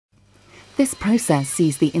This process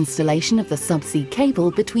sees the installation of the subsea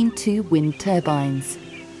cable between two wind turbines.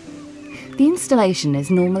 The installation is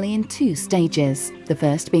normally in two stages, the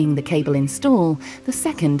first being the cable install, the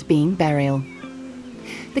second being burial.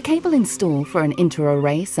 The cable install for an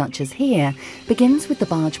inter-array such as here begins with the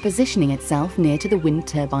barge positioning itself near to the wind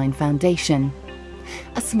turbine foundation.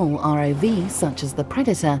 A small ROV, such as the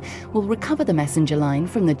Predator, will recover the messenger line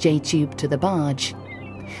from the J-tube to the barge.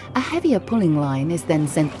 A heavier pulling line is then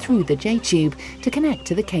sent through the J-tube to connect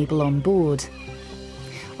to the cable on board.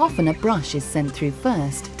 Often a brush is sent through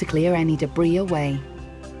first to clear any debris away.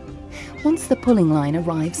 Once the pulling line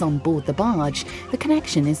arrives on board the barge, the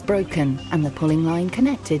connection is broken and the pulling line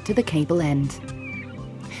connected to the cable end.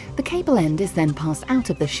 The cable end is then passed out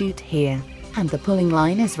of the chute here, and the pulling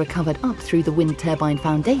line is recovered up through the wind turbine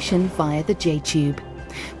foundation via the J-tube.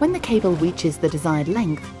 When the cable reaches the desired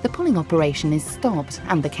length, the pulling operation is stopped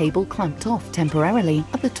and the cable clamped off temporarily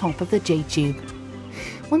at the top of the J-tube.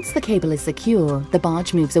 Once the cable is secure, the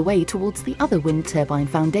barge moves away towards the other wind turbine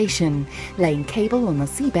foundation, laying cable on the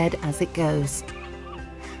seabed as it goes.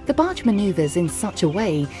 The barge manoeuvres in such a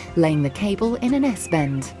way, laying the cable in an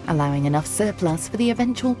S-bend, allowing enough surplus for the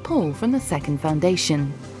eventual pull from the second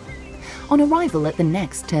foundation. On arrival at the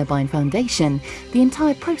next turbine foundation, the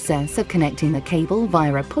entire process of connecting the cable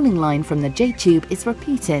via a pulling line from the J-tube is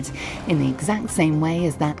repeated in the exact same way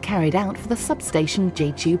as that carried out for the substation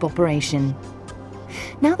J-tube operation.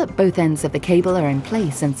 Now that both ends of the cable are in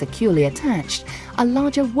place and securely attached, a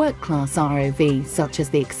larger work-class ROV, such as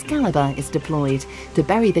the Excalibur, is deployed to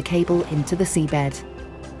bury the cable into the seabed.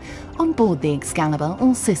 On board the Excalibur,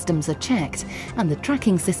 all systems are checked and the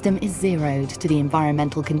tracking system is zeroed to the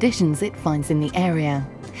environmental conditions it finds in the area.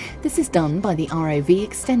 This is done by the ROV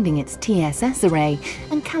extending its TSS array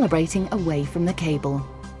and calibrating away from the cable.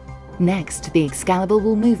 Next, the Excalibur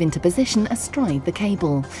will move into position astride the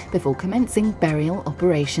cable before commencing burial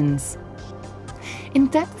operations. In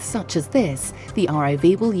depths such as this, the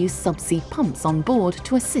ROV will use subsea pumps on board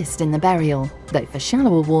to assist in the burial, though for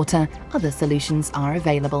shallower water, other solutions are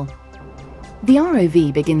available. The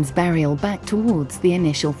ROV begins burial back towards the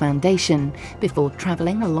initial foundation, before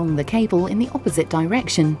travelling along the cable in the opposite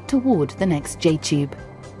direction toward the next J-tube.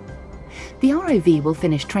 The ROV will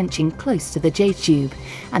finish trenching close to the J-tube,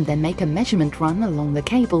 and then make a measurement run along the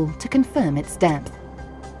cable to confirm its depth.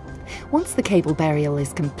 Once the cable burial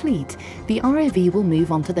is complete, the ROV will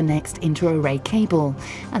move on to the next inter-array cable,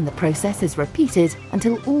 and the process is repeated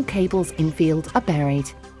until all cables infield are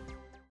buried.